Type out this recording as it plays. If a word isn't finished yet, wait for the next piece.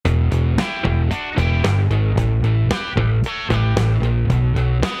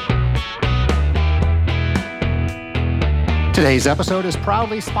Today's episode is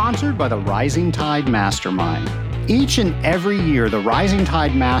proudly sponsored by the Rising Tide Mastermind. Each and every year, the Rising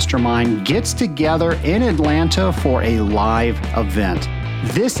Tide Mastermind gets together in Atlanta for a live event.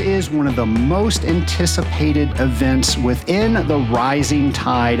 This is one of the most anticipated events within the Rising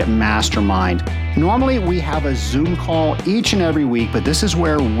Tide Mastermind. Normally, we have a Zoom call each and every week, but this is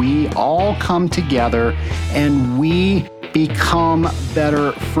where we all come together and we become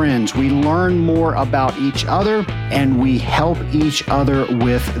better friends. We learn more about each other and we help each other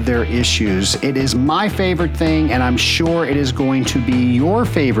with their issues. It is my favorite thing, and I'm sure it is going to be your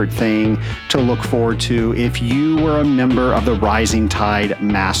favorite thing to look forward to if you were a member of the Rising Tide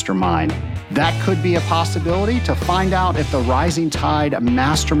Mastermind. That could be a possibility. To find out if the Rising Tide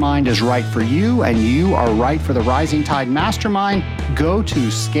Mastermind is right for you and you are right for the Rising Tide Mastermind, go to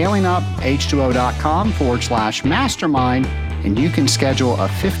scalinguph2o.com/mastermind and you can schedule a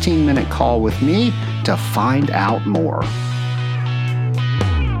 15-minute call with me to find out more.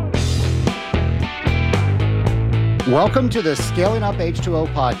 Welcome to the Scaling Up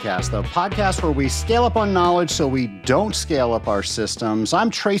H2O podcast, the podcast where we scale up on knowledge so we don't scale up our systems. I'm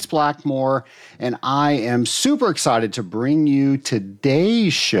Trace Blackmore, and I am super excited to bring you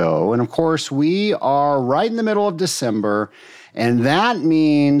today's show. And of course, we are right in the middle of December, and that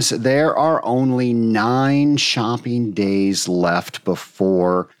means there are only 9 shopping days left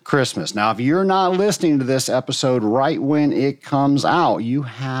before Christmas. Now, if you're not listening to this episode right when it comes out, you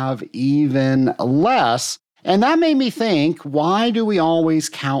have even less. And that made me think, why do we always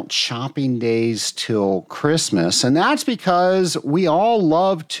count shopping days till Christmas? And that's because we all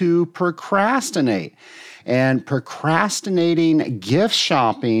love to procrastinate. And procrastinating gift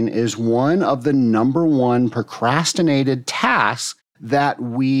shopping is one of the number one procrastinated tasks that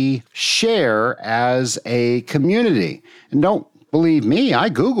we share as a community. And don't believe me, I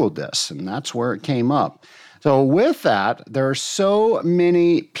Googled this, and that's where it came up. So with that, there are so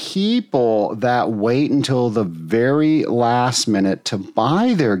many people that wait until the very last minute to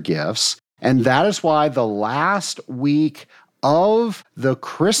buy their gifts. And that is why the last week of the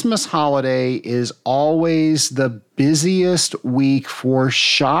Christmas holiday is always the busiest week for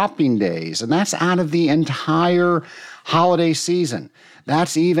shopping days. And that's out of the entire holiday season.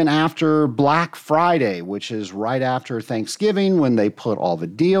 That's even after Black Friday, which is right after Thanksgiving when they put all the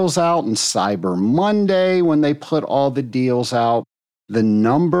deals out, and Cyber Monday when they put all the deals out. The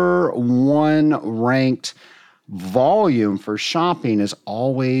number one ranked volume for shopping is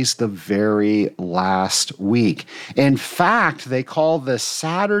always the very last week. In fact, they call the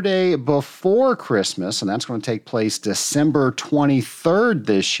Saturday before Christmas, and that's going to take place December 23rd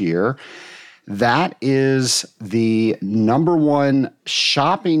this year. That is the number one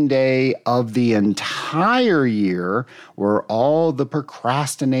shopping day of the entire year where all the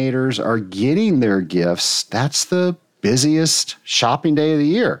procrastinators are getting their gifts. That's the busiest shopping day of the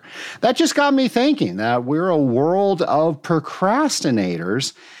year. That just got me thinking that we're a world of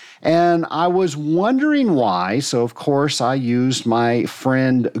procrastinators. And I was wondering why. So, of course, I used my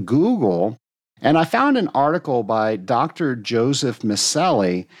friend Google. And I found an article by Dr. Joseph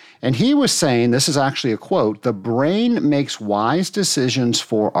Miceli, and he was saying, this is actually a quote, "The brain makes wise decisions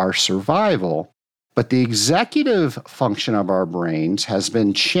for our survival, but the executive function of our brains has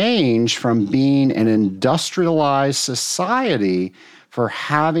been changed from being an industrialized society for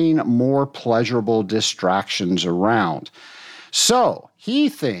having more pleasurable distractions around." So he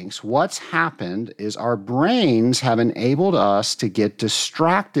thinks what's happened is our brains have enabled us to get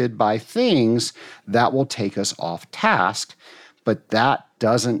distracted by things that will take us off task, but that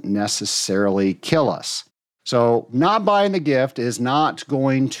doesn't necessarily kill us. So not buying the gift is not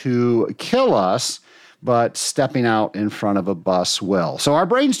going to kill us, but stepping out in front of a bus will. So our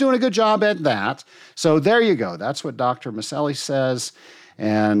brain's doing a good job at that. So there you go. That's what Dr. Miceli says.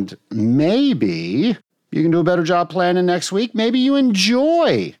 And maybe you can do a better job planning next week. Maybe you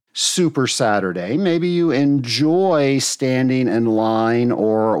enjoy Super Saturday. Maybe you enjoy standing in line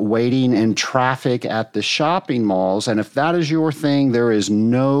or waiting in traffic at the shopping malls. And if that is your thing, there is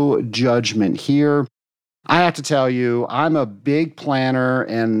no judgment here. I have to tell you, I'm a big planner,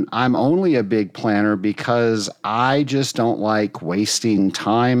 and I'm only a big planner because I just don't like wasting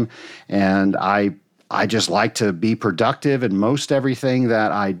time, and I just like to be productive in most everything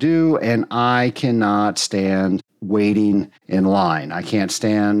that I do, and I cannot stand waiting in line. I can't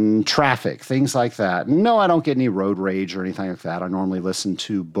stand traffic, things like that. No, I don't get any road rage or anything like that. I normally listen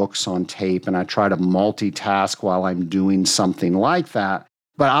to books on tape, and I try to multitask while I'm doing something like that.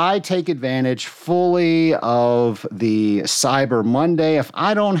 But I take advantage fully of the Cyber Monday if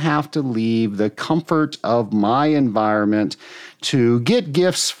I don't have to leave the comfort of my environment to get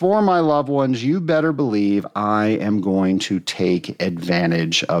gifts for my loved ones. You better believe I am going to take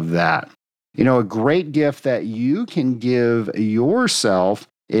advantage of that. You know, a great gift that you can give yourself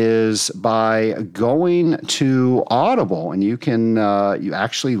is by going to Audible, and you can you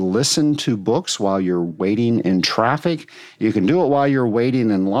actually listen to books while you're waiting in traffic. You can do it while you're waiting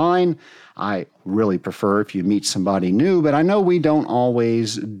in line. I really prefer if you meet somebody new, but I know we don't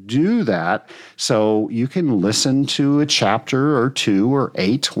always do that. So you can listen to a chapter or 2 or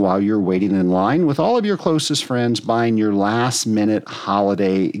 8 while you're waiting in line with all of your closest friends, buying your last minute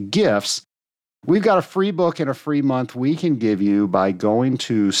holiday gifts. We've got a free book and a free month we can give you by going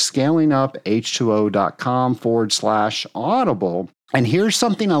to scalinguph2o.com/audible. And here's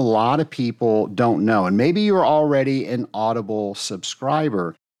something a lot of people don't know, and maybe you're already an Audible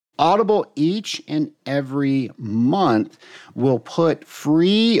subscriber. Audible each and every month will put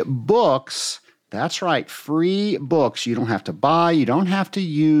free books. That's right, free books. You don't have to buy, you don't have to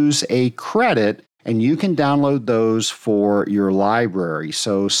use a credit, and you can download those for your library.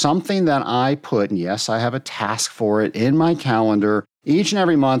 So something that I put, and yes, I have a task for it in my calendar, each and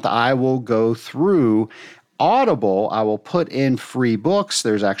every month I will go through Audible. I will put in free books.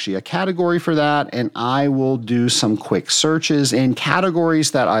 There's actually a category for that, and I will do some quick searches in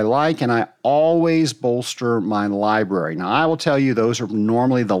categories that I like, and I always bolster my library. Now, I will tell you, those are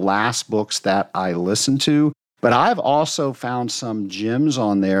normally the last books that I listen to. But I've also found some gems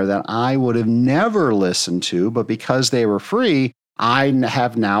on there that I would have never listened to, but because they were free, I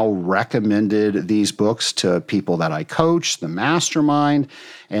have now recommended these books to people that I coach, the mastermind,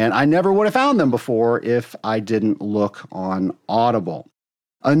 and I never would have found them before if I didn't look on Audible.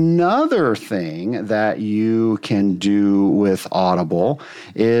 Another thing that you can do with Audible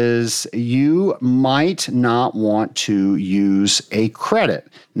is you might not want to use a credit.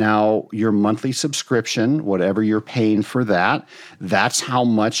 Now, your monthly subscription, whatever you're paying for that, that's how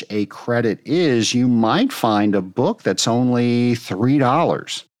much a credit is. You might find a book that's only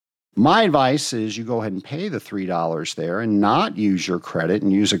 $3. My advice is you go ahead and pay the $3 there and not use your credit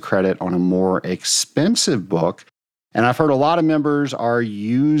and use a credit on a more expensive book. And I've heard a lot of members are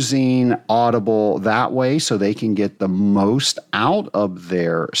using Audible that way so they can get the most out of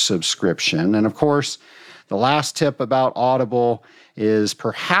their subscription. And of course, the last tip about Audible is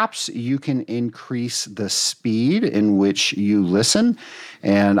perhaps you can increase the speed in which you listen.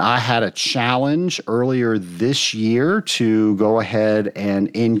 And I had a challenge earlier this year to go ahead and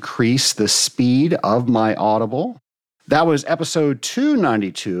increase the speed of my Audible. That was episode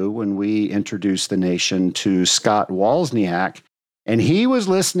 292 when we introduced the nation to Scott Wozniak, and he was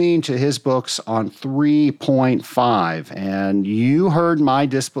listening to his books on 3.5. And you heard my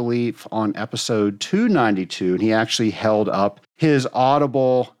disbelief on episode 292, and he actually held up his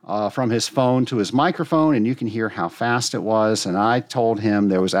Audible from his phone to his microphone, and you can hear how fast it was. And I told him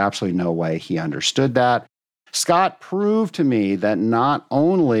there was absolutely no way he understood that. Scott proved to me that not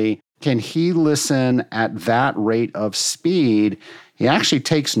only can he listen at that rate of speed, he actually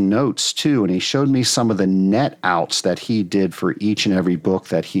takes notes too, and he showed me some of the net outs that he did for each and every book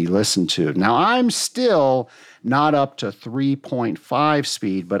that he listened to. Now, I'm still not up to 3.5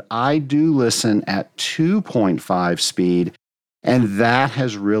 speed, but I do listen at 2.5 speed, and that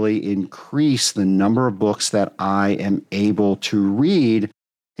has really increased the number of books that I am able to read.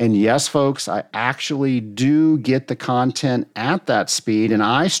 And yes, folks, I actually do get the content at that speed. And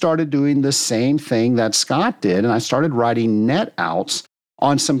I started doing the same thing that Scott did. And I started writing net outs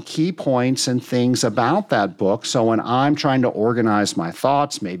on some key points and things about that book. So when I'm trying to organize my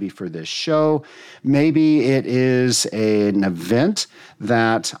thoughts, maybe for this show, maybe it is an event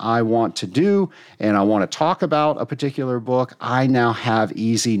that I want to do and I want to talk about a particular book, I now have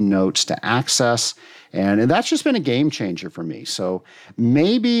easy notes to access. And that's just been a game changer for me. So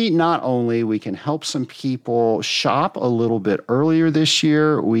maybe not only we can help some people shop a little bit earlier this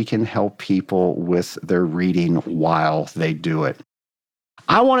year, we can help people with their reading while they do it.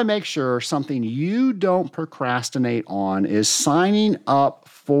 I want to make sure something you don't procrastinate on is signing up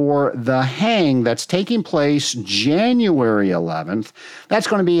for the hang that's taking place January 11th. That's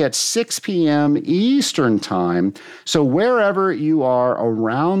going to be at 6 p.m. Eastern Time. So wherever you are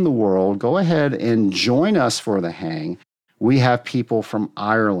around the world, go ahead and join us for the hang. We have people from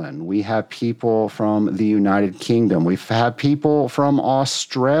Ireland. We have people from the United Kingdom. We've had people from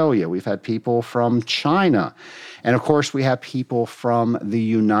Australia. We've had people from China. And of course, we have people from the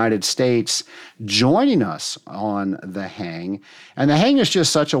United States joining us on the hang. And the hang is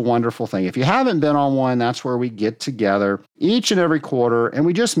just such a wonderful thing. If you haven't been on one, that's where we get together each and every quarter, and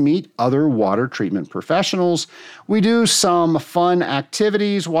we just meet other water treatment professionals. We do some fun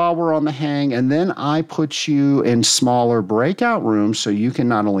activities while we're on the hang, and then I put you in smaller breakout rooms so you can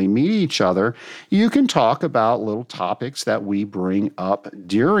not only meet each other, you can talk about little topics that we bring up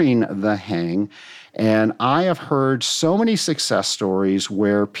during the hang. And I have heard so many success stories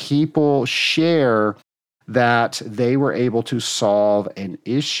where people share that they were able to solve an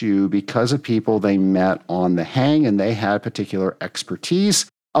issue because of people they met on the hang, and they had particular expertise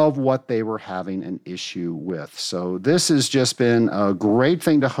of what they were having an issue with. So this has just been a great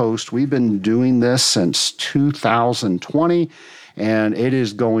thing to host. We've been doing this since 2020, and it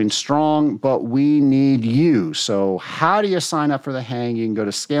is going strong, but we need you. So how do you sign up for the hang? You can go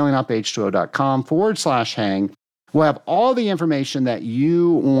to scalinguph2o.com/hang. We'll have all the information that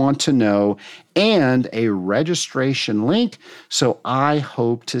you want to know and a registration link. So I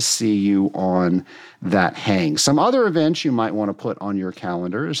hope to see you on that hang. Some other events you might want to put on your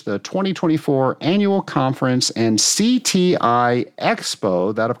calendar is the 2024 Annual Conference and CTI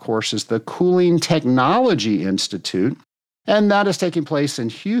Expo. That, of course, is the Cooling Technology Institute. And that is taking place in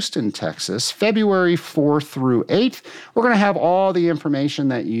Houston, Texas, February 4th through 8th. We're going to have all the information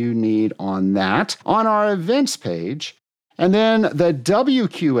that you need on that on our events page. And then the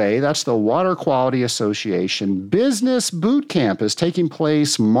WQA, that's the Water Quality Association Business Boot Camp, is taking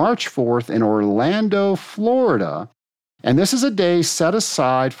place March 4th in Orlando, Florida. And this is a day set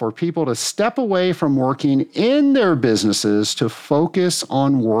aside for people to step away from working in their businesses to focus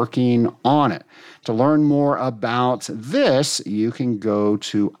on working on it. To learn more about this, you can go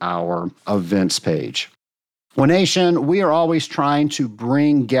to our events page. Well, Nation, we are always trying to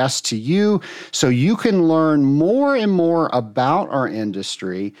bring guests to you so you can learn more and more about our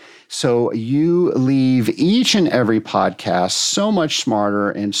industry, so you leave each and every podcast so much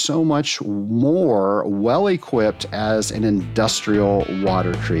smarter and so much more well-equipped as an industrial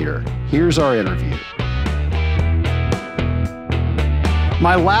water treater. Here's our interview.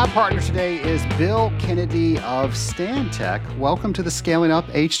 My lab partner today is Bill Kennedy of Stantec. Welcome to the Scaling Up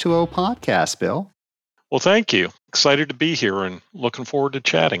H2O podcast, Bill. Well, thank you. Excited to be here and looking forward to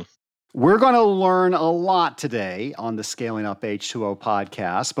chatting. We're going to learn a lot today on the Scaling Up H2O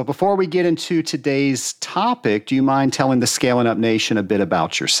podcast. But before we get into today's topic, do you mind telling the Scaling Up Nation a bit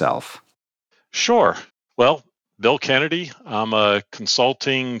about yourself? Sure. Well, Bill Kennedy. I'm a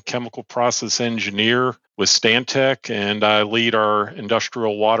consulting chemical process engineer with Stantec, and I lead our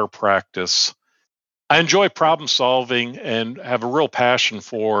industrial water practice. I enjoy problem solving and have a real passion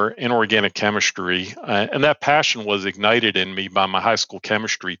for inorganic chemistry. And that passion was ignited in me by my high school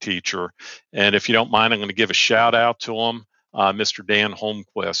chemistry teacher. And if you don't mind, I'm going to give a shout out to him, Mr. Dan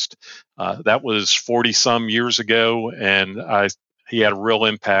Holmquist. That was 40 some years ago, and he had a real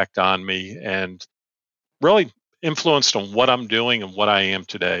impact on me and really influenced on what I'm doing and what I am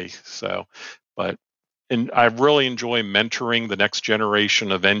today. And I really enjoy mentoring the next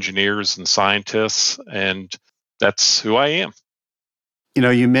generation of engineers and scientists, and that's who I am. You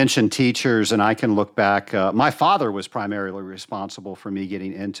know, you mentioned teachers, and I can look back. My father was primarily responsible for me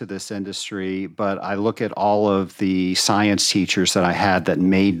getting into this industry, but I look at all of the science teachers that I had that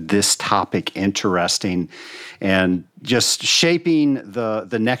made this topic interesting and just shaping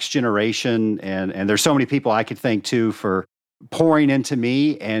the next generation. And there's so many people I could thank, too, for pouring into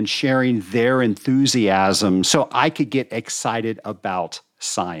me and sharing their enthusiasm so I could get excited about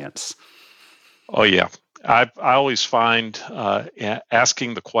science. Oh, yeah. I always find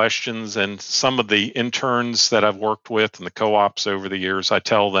asking the questions, and some of the interns that I've worked with and the co-ops over the years, I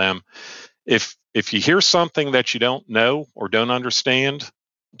tell them, if you hear something that you don't know or don't understand,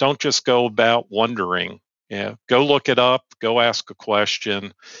 don't just go about wondering. Go look it up, go ask a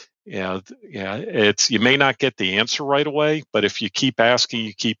question. You may not get the answer right away, but if you keep asking,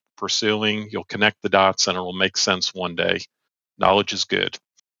 you keep pursuing, you'll connect the dots and it will make sense one day. Knowledge is good.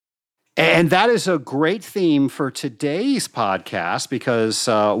 And that is a great theme for today's podcast, because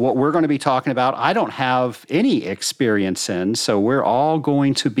what we're going to be talking about, I don't have any experience in, so we're all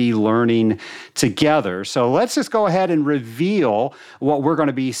going to be learning together. So let's just go ahead and reveal what we're going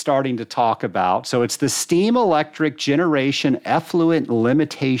to be starting to talk about. So it's the Steam Electric Generation Effluent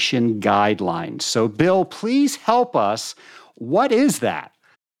Limitation Guidelines. So Bill, please help us. What is that?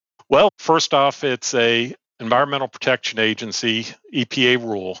 Well, first off, it's a Environmental Protection Agency, EPA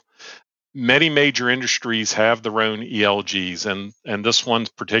rule. Many major industries have their own ELGs, and this one in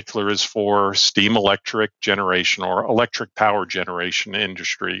particular is for steam electric generation or electric power generation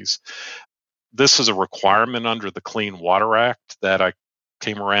industries. This is a requirement under the Clean Water Act that I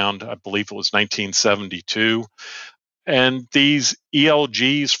came around, I believe it was 1972. And these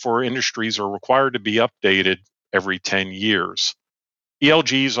ELGs for industries are required to be updated every 10 years.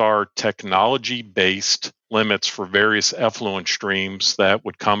 ELGs are technology based limits for various effluent streams that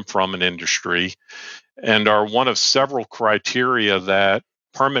would come from an industry and are one of several criteria that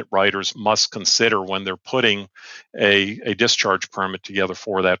permit writers must consider when they're putting a discharge permit together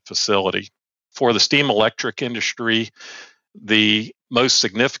for that facility. For the steam electric industry, the most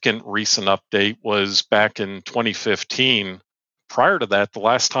significant recent update was back in 2015. Prior to that, the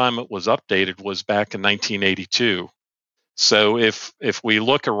last time it was updated was back in 1982. So if we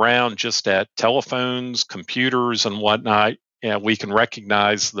look around just at telephones, computers, and whatnot, we can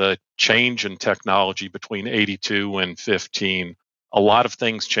recognize the change in technology between 82 and 15. A lot of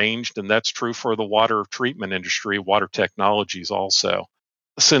things changed, and that's true for the water treatment industry, water technologies also.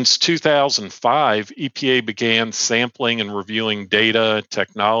 Since 2005, EPA began sampling and reviewing data,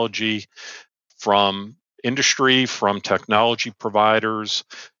 technology from industry, from technology providers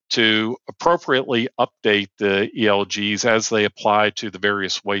to appropriately update the ELGs as they apply to the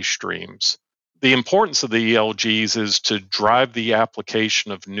various waste streams. The importance of the ELGs is to drive the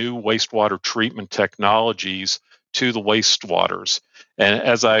application of new wastewater treatment technologies to the wastewaters. And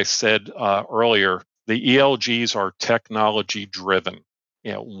as I said earlier, the ELGs are technology driven.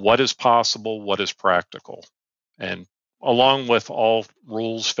 What is possible, what is practical. And along with all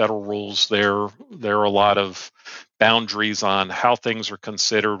rules, federal rules, there are a lot of boundaries on how things are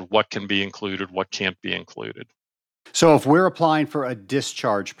considered, what can be included, what can't be included. So if we're applying for a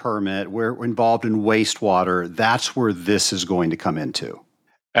discharge permit, we're involved in wastewater, that's where this is going to come into.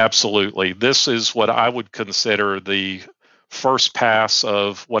 Absolutely. This is what I would consider the first pass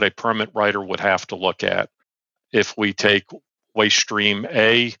of what a permit writer would have to look at. If we take waste stream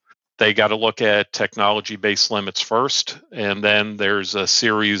A, they got to look at technology-based limits first, and then there's a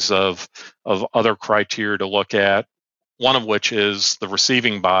series of other criteria to look at, one of which is the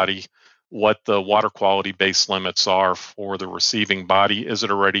receiving body, what the water quality-based limits are for the receiving body. Is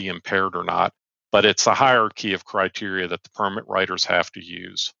it already impaired or not? But it's a hierarchy of criteria that the permit writers have to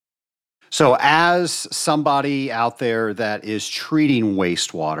use. So as somebody out there that is treating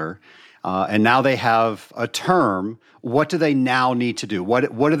wastewater, and now they have a term, what do they now need to do? What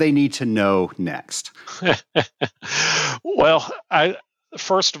do they need to know next? Well,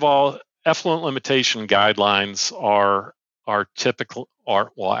 first of all, effluent limitation guidelines are typical,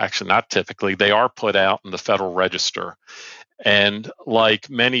 actually not typically, they are put out in the Federal Register. And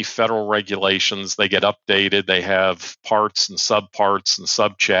like many federal regulations, they get updated. They have parts and subparts and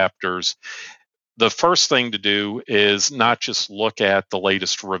subchapters. The first thing to do is not just look at the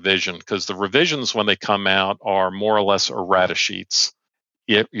latest revision, because the revisions, when they come out, are more or less errata sheets.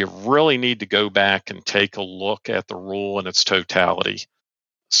 You really need to go back and take a look at the rule in its totality.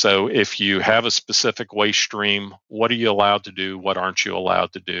 So if you have a specific waste stream, what are you allowed to do? What aren't you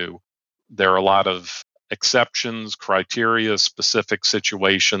allowed to do? There are a lot of exceptions, criteria, specific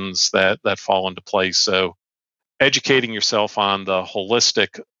situations that fall into place. So educating yourself on the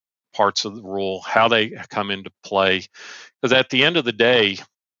holistic parts of the rule, how they come into play. Because at the end of the day,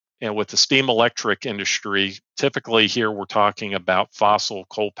 with the steam electric industry, typically here we're talking about fossil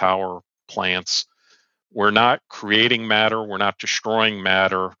coal power plants. We're not creating matter, we're not destroying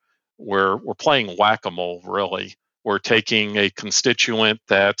matter. We're playing whack-a-mole, really. We're taking a constituent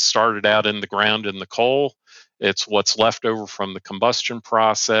that started out in the ground in the coal. It's what's left over from the combustion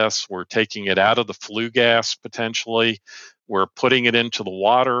process. We're taking it out of the flue gas potentially. We're putting it into the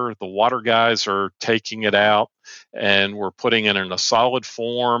water. The water guys are taking it out and we're putting it in a solid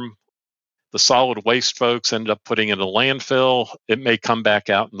form. The solid waste folks end up putting it in a landfill. It may come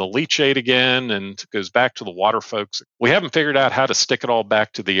back out in the leachate again and goes back to the water folks. We haven't figured out how to stick it all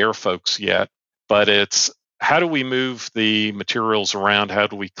back to the air folks yet, but it's how do we move the materials around? How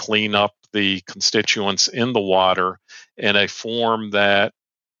do we clean up the constituents in the water in a form that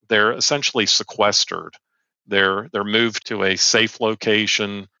they're essentially sequestered? They're moved to a safe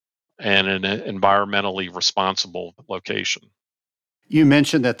location and an environmentally responsible location. You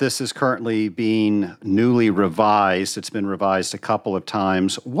mentioned that this is currently being newly revised. It's been revised a couple of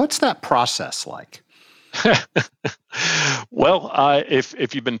times. What's that process like? Well,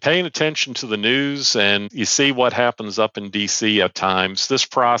 if you've been paying attention to the news and you see what happens up in DC at times, this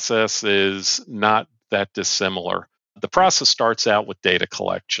process is not that dissimilar. The process starts out with data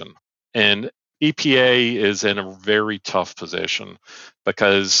collection, and EPA is in a very tough position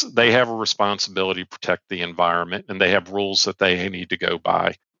because they have a responsibility to protect the environment and they have rules that they need to go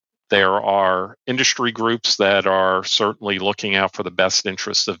by. There are industry groups that are certainly looking out for the best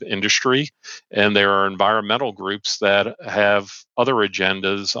interests of industry, and there are environmental groups that have other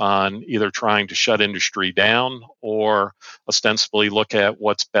agendas on either trying to shut industry down or ostensibly look at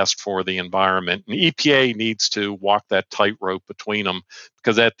what's best for the environment. And EPA needs to walk that tightrope between them,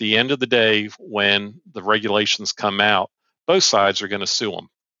 because at the end of the day, when the regulations come out, both sides are going to sue them.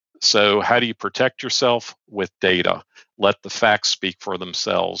 So how do you protect yourself? With data. Let the facts speak for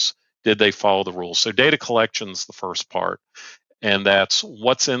themselves. Did they follow the rules? So data collection is the first part, and that's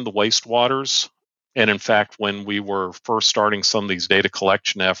what's in the wastewaters. And in fact, when we were first starting some of these data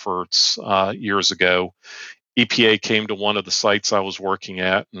collection efforts years ago, EPA came to one of the sites I was working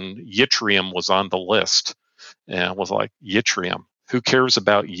at, and yttrium was on the list. And I was like, yttrium? Who cares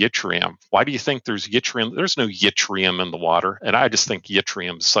about yttrium? Why do you think there's yttrium? There's no yttrium in the water. And I just think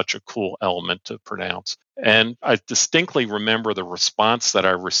yttrium is such a cool element to pronounce. And I distinctly remember the response that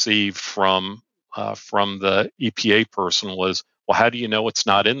I received from the EPA person was, well, how do you know it's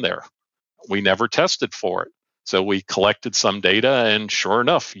not in there? We never tested for it. So we collected some data, and sure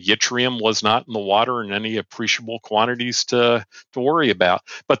enough, yttrium was not in the water in any appreciable quantities to worry about.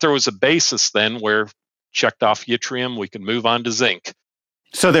 But there was a basis then where checked off yttrium, we could move on to zinc.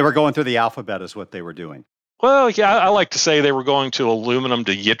 So they were going through the alphabet is what they were doing. Well, yeah, I like to say they were going to aluminum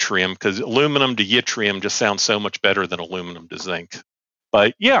to yttrium, because aluminum to yttrium just sounds so much better than aluminum to zinc.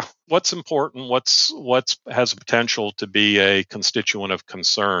 But yeah, what's important, what's has the potential to be a constituent of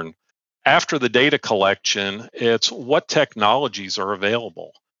concern. After the data collection, it's what technologies are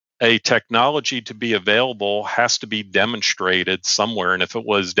available. A technology to be available has to be demonstrated somewhere. And if it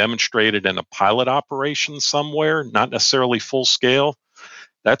was demonstrated in a pilot operation somewhere, not necessarily full scale,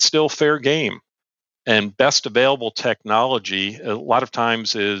 that's still fair game. And best available technology, a lot of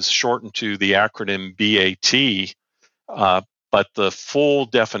times, is shortened to the acronym BAT, but the full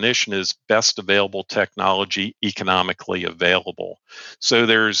definition is best available technology economically available. So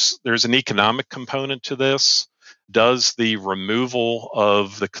there's an economic component to this. Does the removal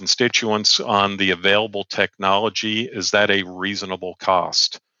of the constituents on the available technology, is that a reasonable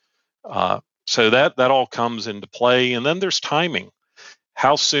cost? So that all comes into play. And then there's timing.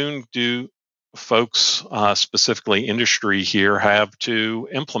 How soon do folks, specifically industry here, have to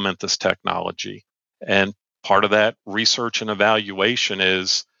implement this technology? And part of that research and evaluation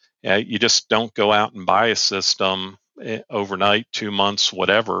is you just don't go out and buy a system overnight, 2 months,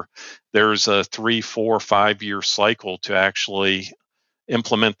 whatever. There's a 3, 4, 5 year cycle to actually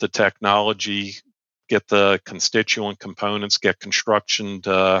implement the technology, get the constituent components, get construction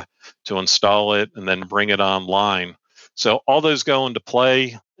to install it, and then bring it online. So all those go into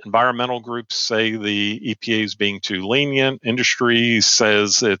play. Environmental groups say the EPA is being too lenient. Industry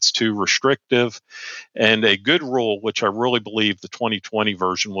says it's too restrictive. And a good rule, which I really believe the 2020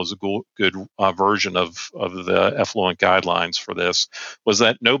 version was a good version of the effluent guidelines for this, was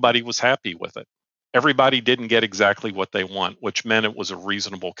that nobody was happy with it. Everybody didn't get exactly what they want, which meant it was a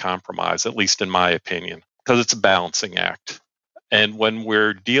reasonable compromise, at least in my opinion, because it's a balancing act. And when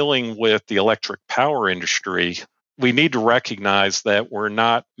we're dealing with the electric power industry, we need to recognize that we're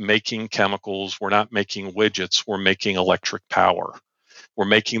not making chemicals, we're not making widgets, we're making electric power. We're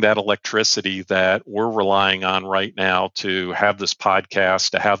making that electricity that we're relying on right now to have this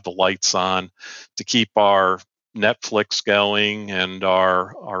podcast, to have the lights on, to keep our Netflix going and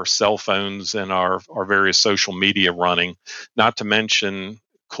our cell phones and our various social media running, not to mention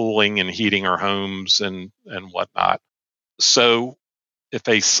cooling and heating our homes and whatnot. So if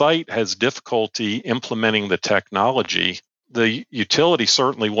a site has difficulty implementing the technology, the utility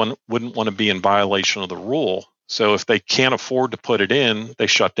certainly wouldn't want to be in violation of the rule. So if they can't afford to put it in, they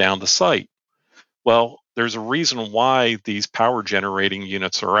shut down the site. Well, there's a reason why these power generating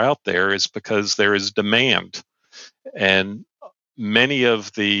units are out there, is because there is demand. And many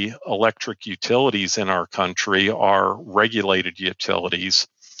of the electric utilities in our country are regulated utilities.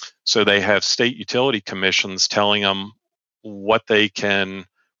 So they have state utility commissions telling them what they can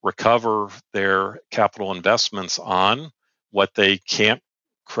recover their capital investments on, what they can't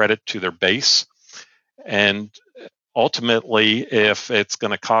credit to their base. And ultimately, if it's going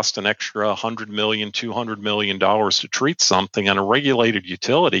to cost an extra $100 million, $200 million to treat something on a regulated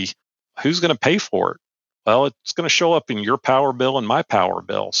utility, who's going to pay for it? Well, it's going to show up in your power bill and my power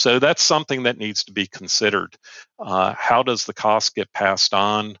bill. So that's something that needs to be considered. How does the cost get passed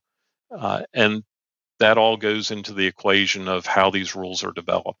on? And that all goes into the equation of how these rules are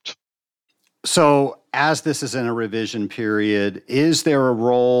developed. So as this is in a revision period, is there a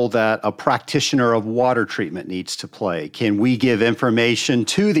role that a practitioner of water treatment needs to play? Can we give information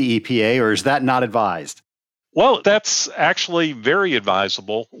to the EPA, or is that not advised? Well, that's actually very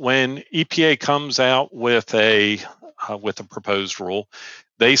advisable. When EPA comes out with a proposed rule,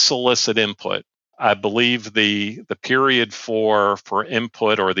 they solicit input. I believe the period for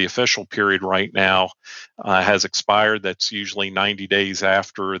input, or the official period right now, has expired. That's usually 90 days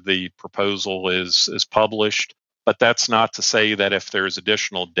after the proposal is published. But that's not to say that if there's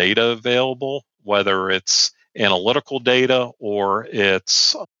additional data available, whether it's analytical data or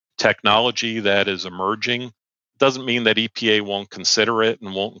it's technology that is emerging, doesn't mean that EPA won't consider it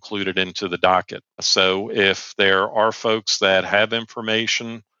and won't include it into the docket. So if there are folks that have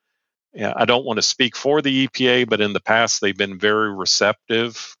information, yeah, I don't want to speak for the EPA, but in the past they've been very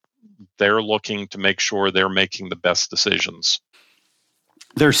receptive. They're looking to make sure they're making the best decisions.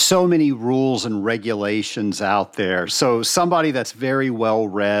 There's so many rules and regulations out there. So somebody that's very well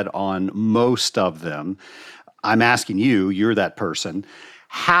read on most of them, I'm asking you, you're that person.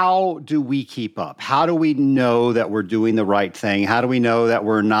 How do we keep up? How do we know that we're doing the right thing? How do we know that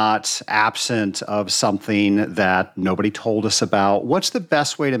we're not absent of something that nobody told us about? What's the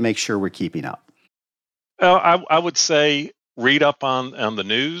best way to make sure we're keeping up? I would say read up on the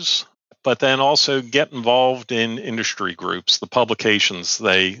news, but then also get involved in industry groups, the publications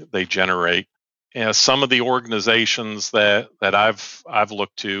they generate. Some of the organizations that I've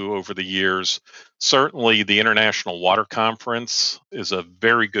looked to over the years, certainly the International Water Conference is a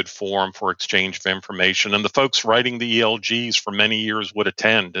very good forum for exchange of information, and the folks writing the ELGs for many years would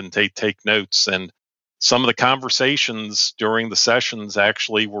attend and they take notes. And some of the conversations during the sessions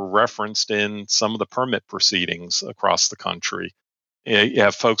actually were referenced in some of the permit proceedings across the country. You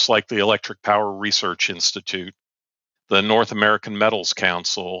have folks like the Electric Power Research Institute, the North American Metals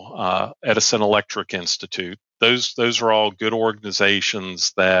Council, Edison Electric Institute. Those are all good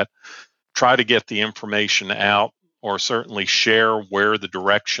organizations that try to get the information out, or certainly share where the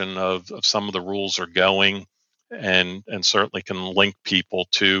direction of some of the rules are going, and certainly can link people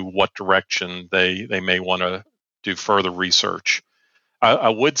to what direction they may want to do further research. I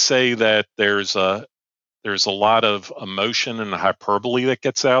would say that there's a lot of emotion and hyperbole that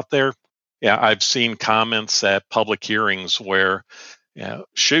gets out there. Yeah, I've seen comments at public hearings where,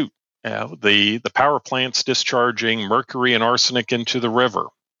 shoot, the power plant's discharging mercury and arsenic into the river.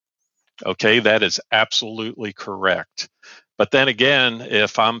 Okay, that is absolutely correct. But then again,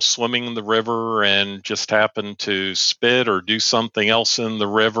 if I'm swimming in the river and just happen to spit or do something else in the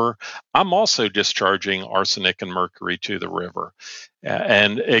river, I'm also discharging arsenic and mercury to the river.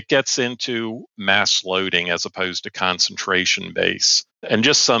 And it gets into mass loading as opposed to concentration base. And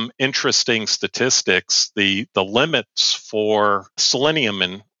just some interesting statistics, the limits for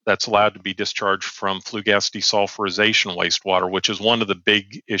selenium that's allowed to be discharged from flue gas desulfurization wastewater, which is one of the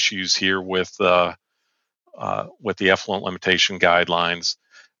big issues here with the effluent limitation guidelines.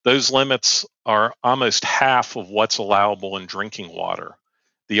 Those limits are almost half of what's allowable in drinking water.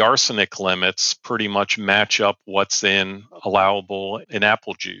 The arsenic limits pretty much match up what's allowable in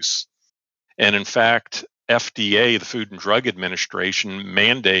apple juice. And in fact, FDA, the Food and Drug Administration,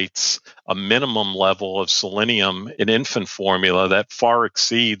 mandates a minimum level of selenium in infant formula that far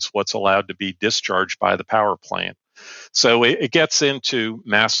exceeds what's allowed to be discharged by the power plant. So it gets into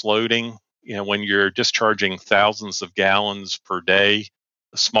mass loading. When you're discharging thousands of gallons per day,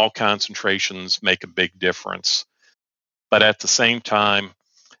 small concentrations make a big difference. But at the same time,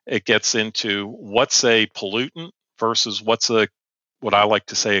 it gets into what's a pollutant versus what I like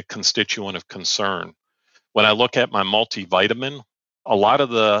to say a constituent of concern. When I look at my multivitamin, a lot of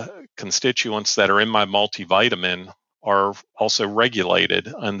the constituents that are in my multivitamin are also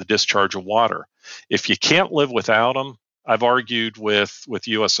regulated on the discharge of water. If you can't live without them, I've argued with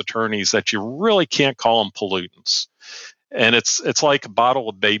U.S. attorneys that you really can't call them pollutants. And it's like a bottle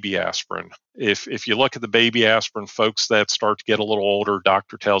of baby aspirin. If you look at the baby aspirin, folks that start to get a little older,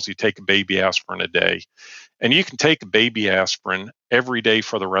 doctor tells you take a baby aspirin a day. And you can take a baby aspirin every day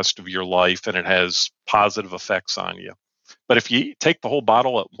for the rest of your life, and it has positive effects on you. But if you take the whole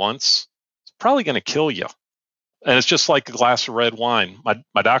bottle at once, it's probably going to kill you. And it's just like a glass of red wine.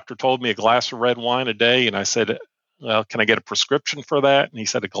 My doctor told me a glass of red wine a day, and I said, well, can I get a prescription for that? And he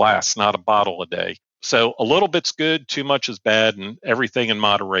said, a glass, not a bottle a day. So a little bit's good, too much is bad, and everything in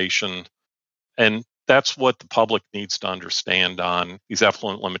moderation. And that's what the public needs to understand on these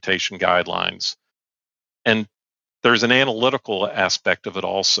effluent limitation guidelines. And there's an analytical aspect of it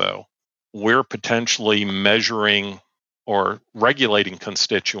also. We're potentially measuring or regulating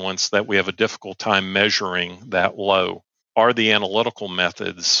constituents that we have a difficult time measuring that low. Are the analytical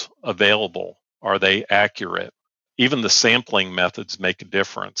methods available? Are they accurate? Even the sampling methods make a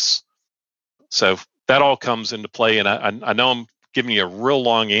difference. So that all comes into play. And I know I'm giving you a real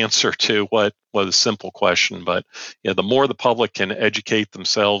long answer to what was a simple question. But the more the public can educate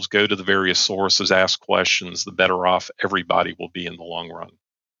themselves, go to the various sources, ask questions, the better off everybody will be in the long run.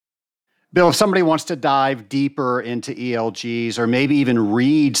 Bill, if somebody wants to dive deeper into ELGs or maybe even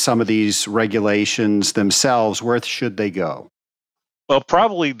read some of these regulations themselves, where should they go? Well,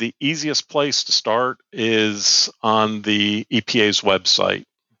 probably the easiest place to start is on the EPA's website.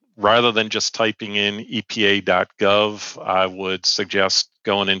 Rather than just typing in epa.gov, I would suggest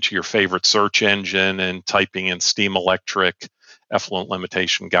going into your favorite search engine and typing in steam electric effluent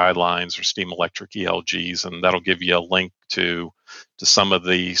limitation guidelines or steam electric ELGs, and that'll give you a link to some of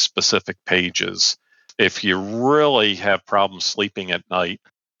the specific pages. If you really have problems sleeping at night,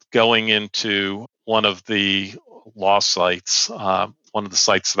 going into one of the law sites, one of the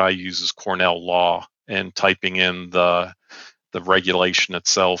sites that I use is Cornell Law, and typing in the regulation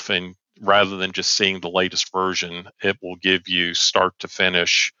itself, and rather than just seeing the latest version, it will give you start to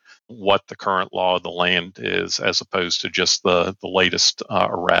finish what the current law of the land is, as opposed to just the latest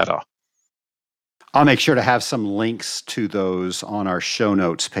errata. I'll make sure to have some links to those on our show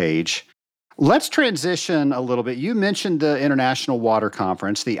notes page. Let's transition a little bit. You mentioned the International Water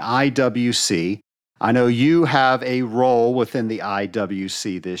Conference, the IWC. I know you have a role within the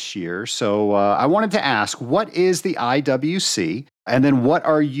IWC this year. So I wanted to ask, what is the IWC? And then what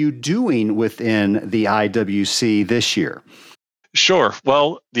are you doing within the IWC this year? Sure.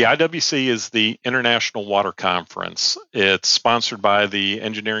 Well, the IWC is the International Water Conference. It's sponsored by the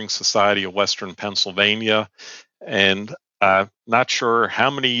Engineering Society of Western Pennsylvania. And I'm not sure how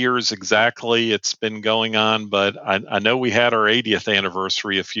many years exactly it's been going on, but I know we had our 80th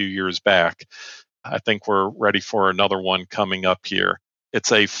anniversary a few years back. I think we're ready for another one coming up here.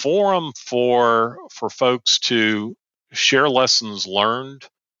 It's a forum for folks to share lessons learned,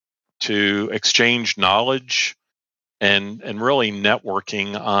 to exchange knowledge, and really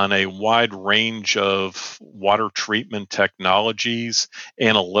networking on a wide range of water treatment technologies,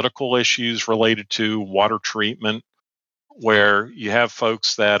 analytical issues related to water treatment, where you have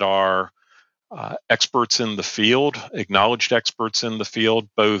folks that are experts in the field, acknowledged experts in the field,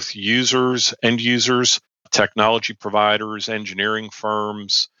 both users, end users, technology providers, engineering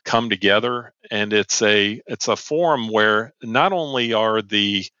firms come together, and it's a forum where not only are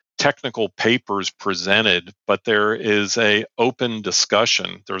the technical papers presented, but there is a open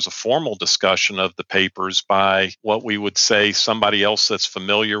discussion. There's a formal discussion of the papers by what we would say somebody else that's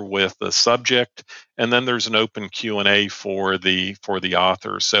familiar with the subject, and then there's an open Q&A for the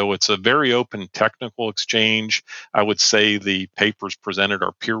author. So it's a very open technical exchange. I would say the papers presented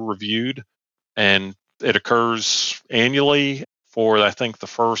are peer reviewed, and it occurs annually for, I think, the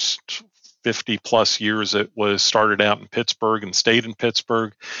first 50 plus years. It was started out in Pittsburgh and stayed in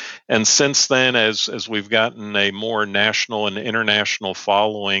Pittsburgh. And since then, as we've gotten a more national and international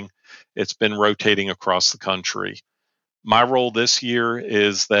following, it's been rotating across the country. My role this year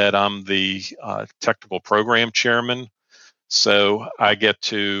is that I'm the technical program chairman. So I get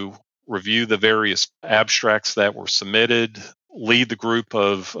to review the various abstracts that were submitted, lead the group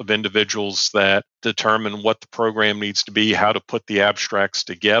of individuals that determine what the program needs to be, how to put the abstracts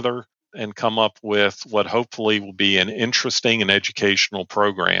together, and come up with what hopefully will be an interesting and educational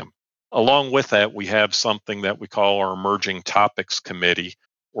program. Along with that, we have something that we call our Emerging Topics Committee.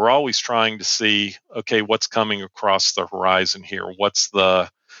 We're always trying to see, okay, what's coming across the horizon here? What's the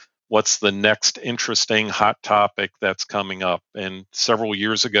next interesting hot topic that's coming up? And several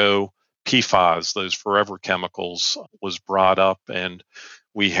years ago, PFAS, those forever chemicals, was brought up, and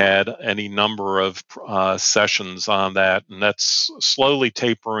we had any number of sessions on that, and that's slowly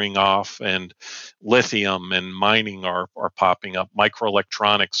tapering off, and lithium and mining are popping up.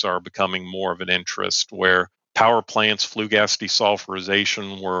 Microelectronics are becoming more of an interest, where power plants, flue gas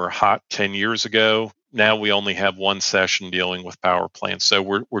desulfurization were hot 10 years ago. Now we only have one session dealing with power plants. So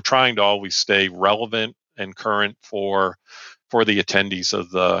we're trying to always stay relevant and current for the attendees of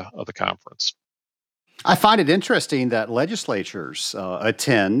the conference. I find it interesting that legislatures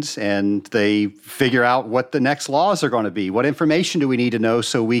attend and they figure out what the next laws are going to be. What information do we need to know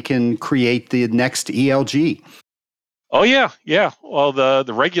so we can create the next ELG? Oh, yeah. Well,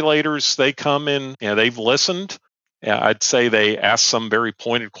 the regulators, they come in, they've listened. I'd say they ask some very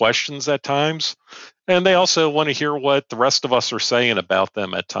pointed questions at times. And they also want to hear what the rest of us are saying about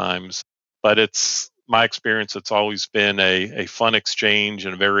them at times. But it's my experience, it's always been a fun exchange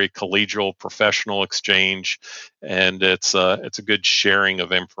and a very collegial, professional exchange, and it's a good sharing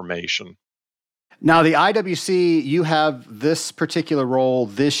of information. Now, the IWC, you have this particular role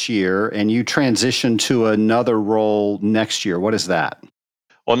this year, and you transition to another role next year. What is that?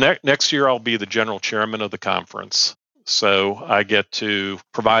 Well, next year I'll be the general chairman of the conference. So I get to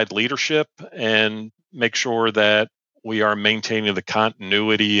provide leadership and make sure that we are maintaining the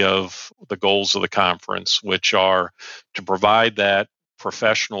continuity of the goals of the conference, which are to provide that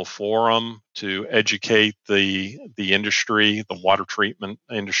professional forum to educate the industry, the water treatment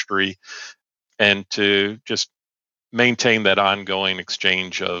industry, and to just maintain that ongoing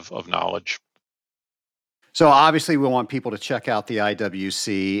exchange of knowledge. So obviously we want people to check out the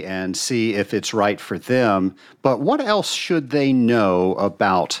IWC and see if it's right for them, but what else should they know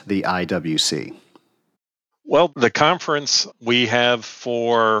about the IWC? Well, the conference we have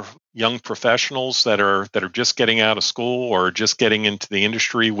for young professionals that are just getting out of school or just getting into the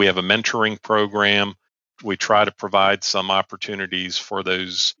industry, we have a mentoring program. We try to provide some opportunities for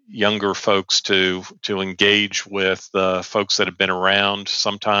those younger folks to engage with the folks that have been around.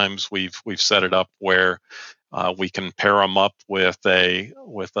 Sometimes we've set it up where we can pair them up with a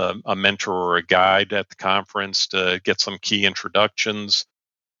mentor or a guide at the conference to get some key introductions.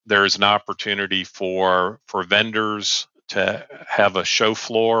 There's an opportunity for vendors to have a show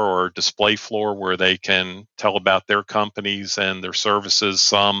floor or display floor where they can tell about their companies and their services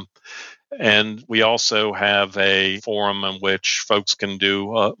some. And we also have a forum in which folks can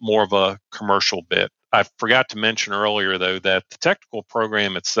do more of a commercial bit. I forgot to mention earlier, though, that the technical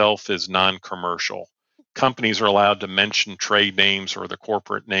program itself is non-commercial. Companies are allowed to mention trade names or the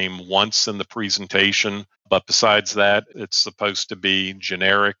corporate name once in the presentation, but besides that, it's supposed to be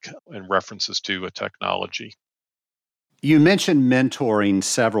generic in references to a technology. You mentioned mentoring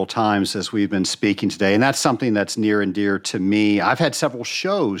several times as we've been speaking today, and that's something that's near and dear to me. I've had several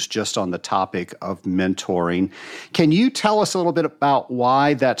shows just on the topic of mentoring. Can you tell us a little bit about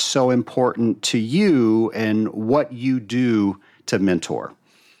why that's so important to you and what you do to mentor?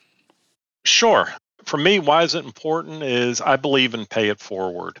 Sure. For me, why is it important is I believe in pay it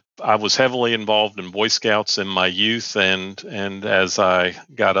forward. I was heavily involved in Boy Scouts in my youth and as I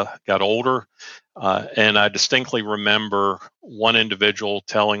got older, and I distinctly remember one individual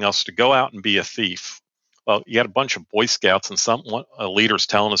telling us to go out and be a thief. Well, you had a bunch of Boy Scouts and some leaders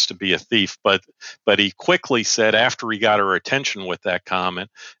telling us to be a thief, but he quickly said after he got our attention with that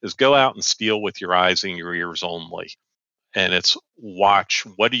comment is go out and steal with your eyes and your ears only. And it's watch,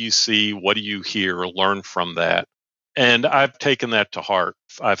 what do you see, what do you hear, learn from that. And I've taken that to heart.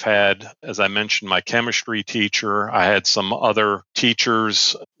 I've had, as I mentioned, my chemistry teacher. I had some other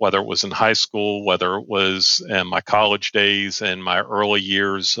teachers, whether it was in high school, whether it was in my college days and my early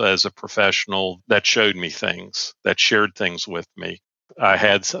years as a professional, that showed me things, that shared things with me. I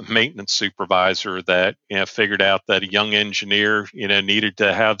had some maintenance supervisor that figured out that a young engineer needed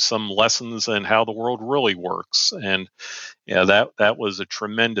to have some lessons in how the world really works, and that was a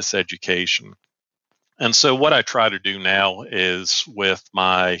tremendous education. And so what I try to do now is with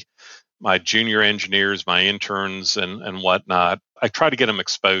my junior engineers, my interns, and whatnot, I try to get them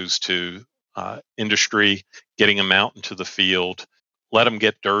exposed to industry, getting them out into the field, let them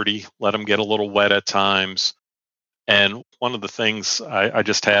get dirty, let them get a little wet at times. And one of the things I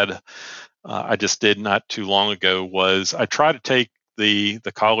just did not too long ago was I try to take the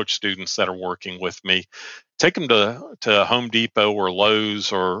college students that are working with me, take them to Home Depot or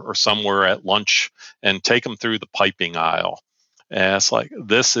Lowe's or somewhere at lunch and take them through the piping aisle. And it's like,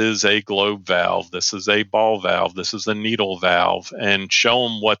 this is a globe valve, this is a ball valve, this is a needle valve, and show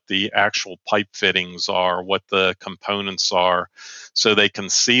them what the actual pipe fittings are, what the components are, so they can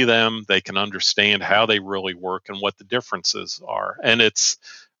see them, they can understand how they really work and what the differences are. And it's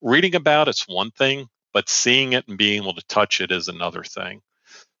reading about it's one thing, but seeing it and being able to touch it is another thing.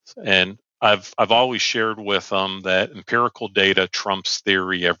 And I've always shared with them that empirical data trumps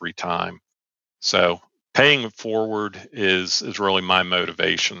theory every time. So paying it forward is really my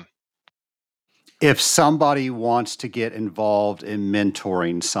motivation. If somebody wants to get involved in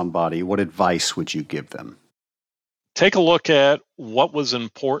mentoring somebody, what advice would you give them? Take a look at what was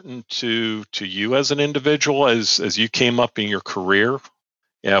important to you as an individual as you came up in your career.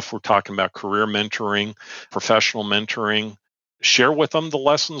 Yeah, if we're talking about career mentoring, professional mentoring, share with them the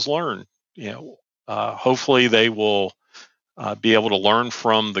lessons learned. Hopefully they will be able to learn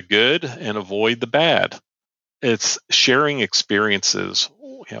from the good and avoid the bad. It's sharing experiences.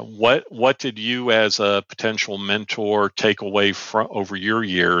 What did you as a potential mentor take away from over your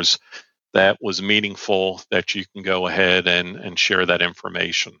years that was meaningful that you can go ahead and share that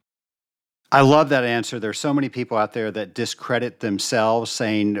information? I love that answer. There's so many people out there that discredit themselves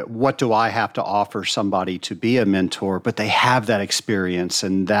saying, what do I have to offer somebody to be a mentor? But they have that experience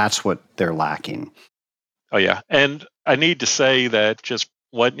and that's what they're lacking. Oh, yeah. And I need to say that just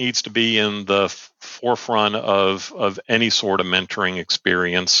what needs to be in the forefront of any sort of mentoring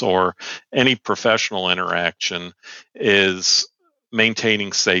experience or any professional interaction is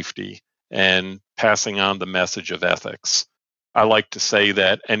maintaining safety and passing on the message of ethics. I like to say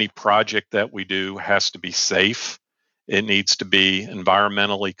that any project that we do has to be safe. It needs to be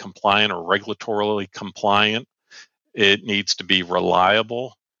environmentally compliant or regulatorily compliant. It needs to be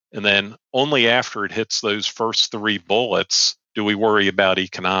reliable. And then only after it hits those first three bullets do we worry about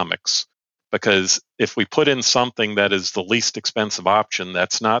economics. Because if we put in something that is the least expensive option,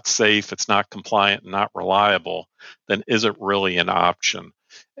 that's not safe, it's not compliant, not reliable, then is it really an option?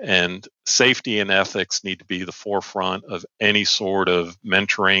 And safety and ethics need to be the forefront of any sort of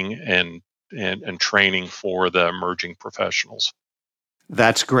mentoring and training for the emerging professionals.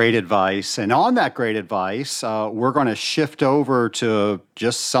 That's great advice. And on that great advice, we're going to shift over to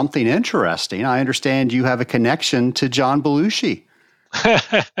just something interesting. I understand you have a connection to John Belushi.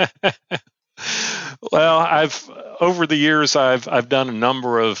 Well, I've over the years I've done a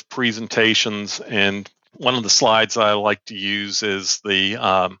number of presentations, and one of the slides I like to use is the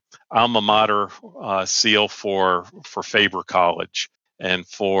alma mater seal for Faber College. And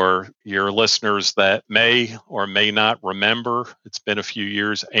for your listeners that may or may not remember, it's been a few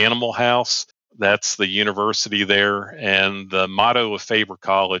years, Animal House, that's the university there. And the motto of Faber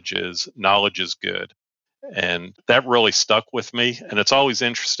College is knowledge is good. And that really stuck with me. And it's always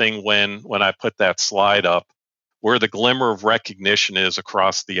interesting when I put that slide up where the glimmer of recognition is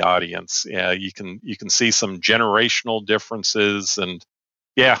across the audience. Yeah, you can see some generational differences, and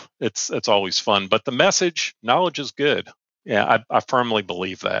yeah, it's always fun. But the message, knowledge is good. Yeah, I firmly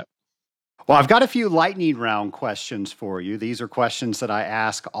believe that. Well, I've got a few lightning round questions for you. These are questions that I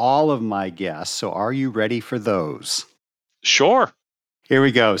ask all of my guests. So are you ready for those? Sure. Here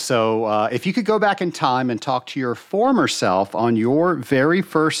we go. So if you could go back in time and talk to your former self on your very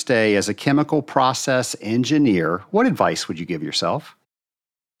first day as a chemical process engineer, what advice would you give yourself?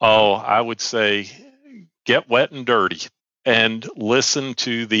 Oh, I would say get wet and dirty and listen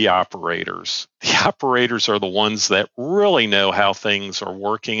to the operators. The operators are the ones that really know how things are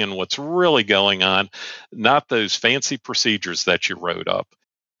working and what's really going on, not those fancy procedures that you wrote up.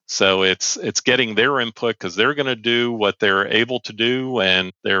 So it's getting their input because they're going to do what they're able to do,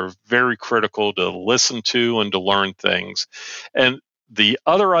 and they're very critical to listen to and to learn things. And the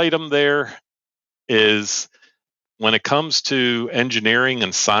other item there is when it comes to engineering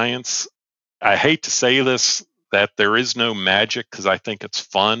and science, I hate to say this, that there is no magic because I think it's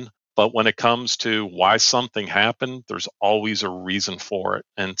fun. But when it comes to why something happened, there's always a reason for it,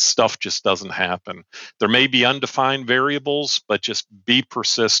 and stuff just doesn't happen. There may be undefined variables, but just be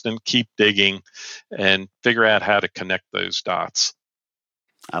persistent, keep digging, and figure out how to connect those dots.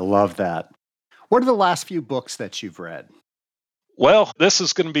 I love that. What are the last few books that you've read? Well, this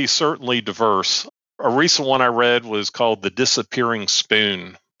is going to be certainly diverse. A recent one I read was called The Disappearing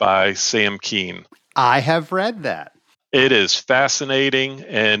Spoon by Sam Keen. I have read that. It is fascinating,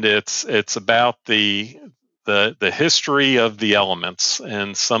 and it's about the history of the elements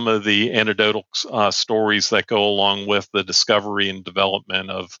and some of the anecdotal stories that go along with the discovery and development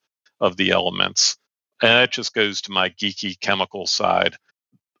of the elements. And that just goes to my geeky chemical side.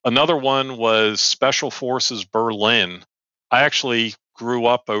 Another one was Special Forces Berlin. I actually grew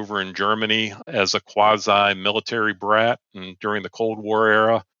up over in Germany as a quasi-military brat and during the Cold War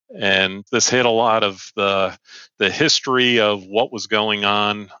era. And this hit a lot of the history of what was going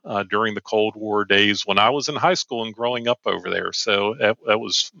on during the Cold War days when I was in high school and growing up over there. So that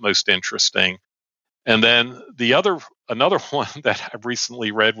was most interesting. And then another one that I've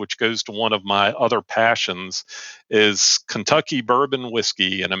recently read, which goes to one of my other passions, is Kentucky Bourbon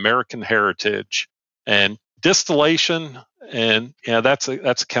Whiskey, an American Heritage. And distillation, and that's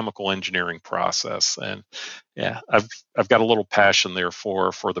a chemical engineering process. And I've got a little passion there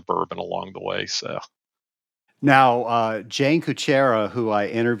for the bourbon along the way. So now, Jane Kuchera, who I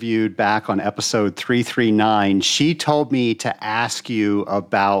interviewed back on episode 339, she told me to ask you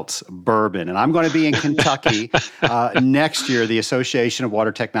about bourbon. And I'm going to be in Kentucky next year. The Association of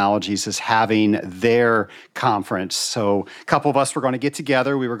Water Technologies is having their conference. So a couple of us were going to get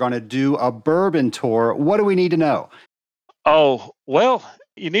together. We were going to do a bourbon tour. What do we need to know? Oh, well,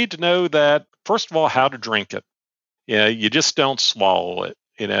 you need to know that, first of all, how to drink it. You just don't swallow it.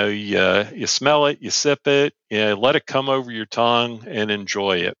 You smell it, you sip it, let it come over your tongue and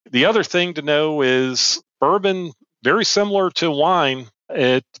enjoy it. The other thing to know is bourbon, very similar to wine.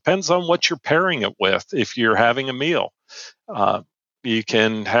 It depends on what you're pairing it with. If you're having a meal, you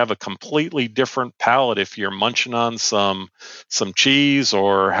can have a completely different palate if you're munching on some cheese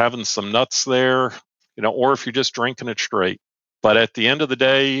or having some nuts there, or if you're just drinking it straight. But at the end of the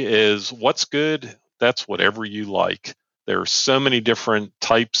day is what's good, that's whatever you like. There are so many different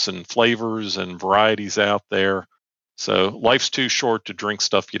types and flavors and varieties out there. So life's too short to drink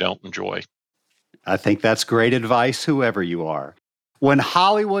stuff you don't enjoy. I think that's great advice, whoever you are. When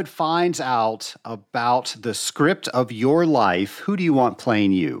Hollywood finds out about the script of your life, who do you want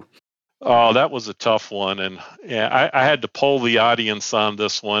playing you? Oh, that was a tough one. And yeah, I had to poll the audience on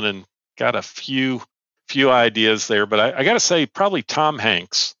this one and got a few ideas there. But I got to say, probably Tom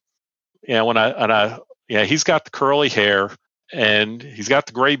Hanks. Yeah, he's got the curly hair and he's got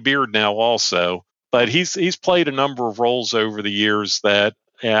the gray beard now also. But he's played a number of roles over the years that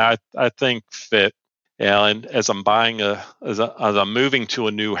I think fit. Yeah, and as I'm as I'm moving to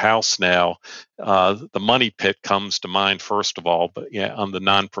a new house now, the money pit comes to mind first of all. But yeah, on the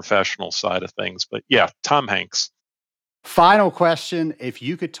non-professional side of things. But yeah, Tom Hanks. Final question. If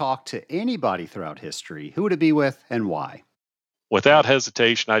you could talk to anybody throughout history, who would it be with and why? Without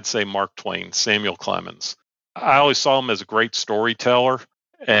hesitation, I'd say Mark Twain, Samuel Clemens. I always saw him as a great storyteller,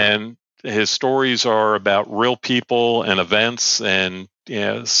 and his stories are about real people and events, and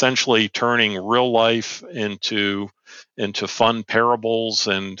essentially turning real life into fun parables.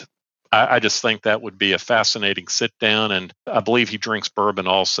 And I just think that would be a fascinating sit down. And I believe he drinks bourbon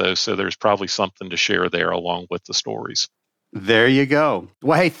also, so there's probably something to share there along with the stories. There you go.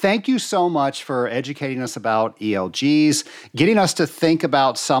 Well, hey, thank you so much for educating us about ELGs, getting us to think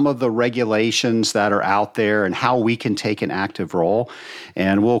about some of the regulations that are out there and how we can take an active role.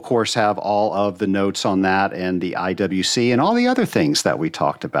 And we'll, of course, have all of the notes on that and the IWC and all the other things that we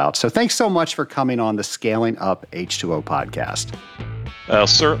talked about. So thanks so much for coming on the Scaling Up H2O podcast. I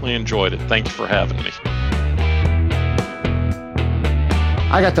certainly enjoyed it. Thank you for having me.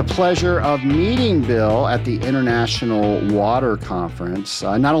 I got the pleasure of meeting Bill at the International Water Conference.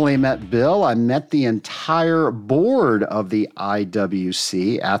 I not only met Bill, I met the entire board of the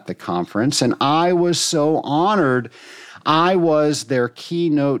IWC at the conference, and I was so honored. I was their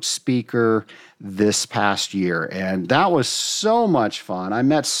keynote speaker this past year, and that was so much fun. I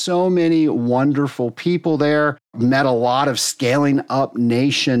met so many wonderful people there, met a lot of Scaling Up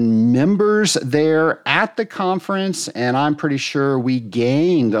Nation members there at the conference, and I'm pretty sure we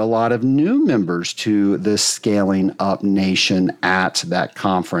gained a lot of new members to the Scaling Up Nation at that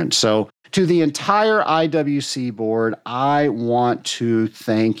conference. So to the entire IWC board, I want to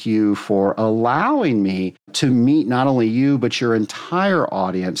thank you for allowing me to meet not only you, but your entire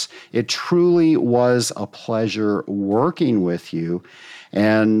audience. It truly was a pleasure working with you.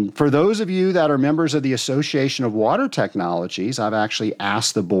 And for those of you that are members of the Association of Water Technologies, I've actually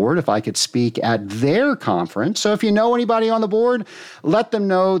asked the board if I could speak at their conference. So if you know anybody on the board, let them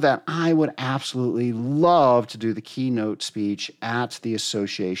know that I would absolutely love to do the keynote speech at the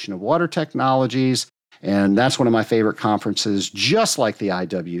Association of Water Technologies. And that's one of my favorite conferences, just like the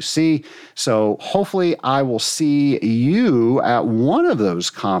IWC. So hopefully I will see you at one of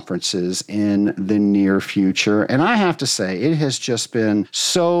those conferences in the near future. And I have to say, it has just been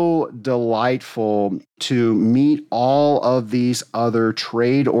so delightful to meet all of these other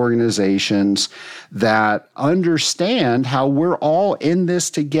trade organizations that understand how we're all in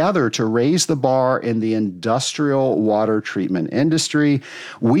this together to raise the bar in the industrial water treatment industry.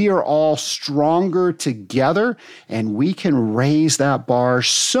 We are all stronger together, and we can raise that bar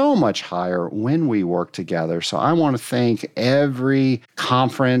so much higher when we work together. So I want to thank every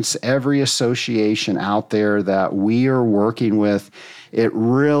conference, every association out there that we are working with. It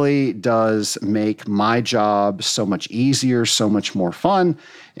really does make my job so much easier, so much more fun.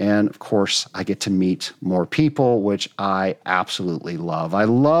 And of course, I get to meet more people, which I absolutely love. I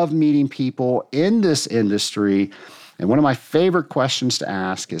love meeting people in this industry. And one of my favorite questions to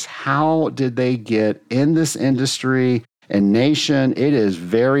ask is, how did they get in this industry? And Nation, it is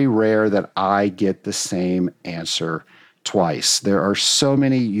very rare that I get the same answer twice. There are so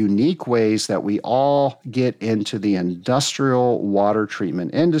many unique ways that we all get into the industrial water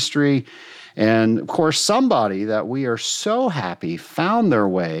treatment industry. And of course, somebody that we are so happy found their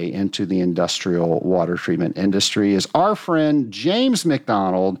way into the industrial water treatment industry is our friend James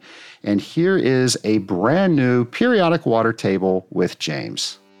McDonald. And here is a brand new periodic water table with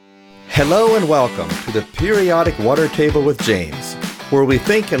James. Hello and welcome to the Periodic Water Table with James, where we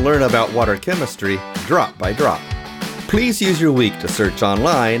think and learn about water chemistry drop by drop. Please use your week to search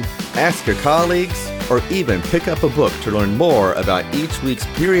online, ask your colleagues, or even pick up a book to learn more about each week's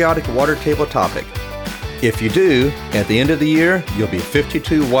periodic water table topic. If you do, at the end of the year, you'll be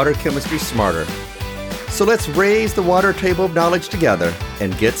 52 water chemistry smarter. So let's raise the water table of knowledge together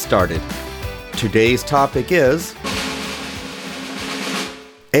and get started. Today's topic is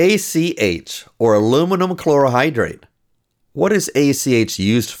ACH, or aluminum chlorohydrate. What is ACH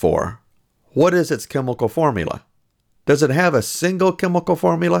used for? What is its chemical formula? Does it have a single chemical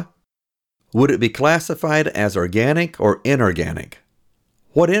formula? Would it be classified as organic or inorganic?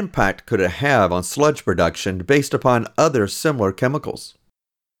 What impact could it have on sludge production based upon other similar chemicals?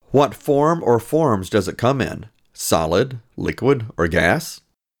 What form or forms does it come in? Solid, liquid, or gas?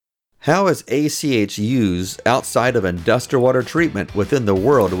 How is ACH used outside of industrial water treatment within the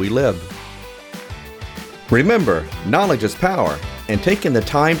world we live? Remember, knowledge is power, and taking the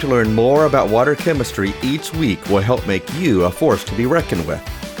time to learn more about water chemistry each week will help make you a force to be reckoned with.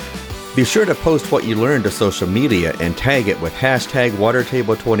 Be sure to post what you learned to social media and tag it with hashtag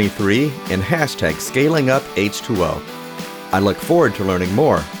WaterTable23 and hashtag ScalingUpH2O. I look forward to learning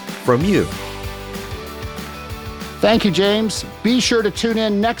more from you. Thank you, James. Be sure to tune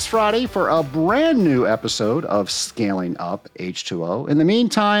in next Friday for a brand new episode of Scaling Up H2O. In the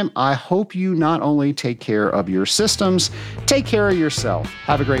meantime, I hope you not only take care of your systems, take care of yourself.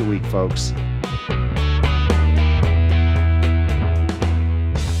 Have a great week, folks.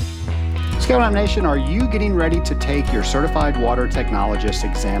 Scaling Up Nation, are you getting ready to take your Certified Water Technologist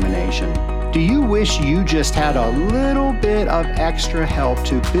examination? Do you wish you just had a little bit of extra help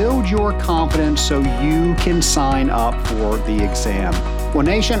to build your confidence so you can sign up for the exam? Well,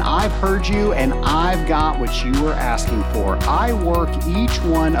 Nation, I've heard you and I've got what you were asking for. I work each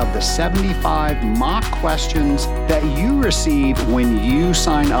one of the 75 mock questions that you receive when you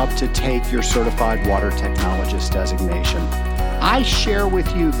sign up to take your Certified Water Technologist designation. I share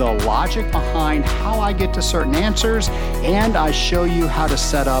with you the logic behind how I get to certain answers, and I show you how to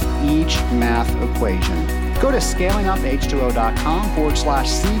set up each math equation. Go to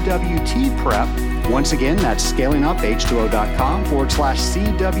scalinguph2o.com/CWT prep. Once again, that's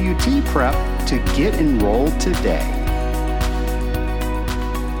scalinguph2o.com/CWT prep to get enrolled today.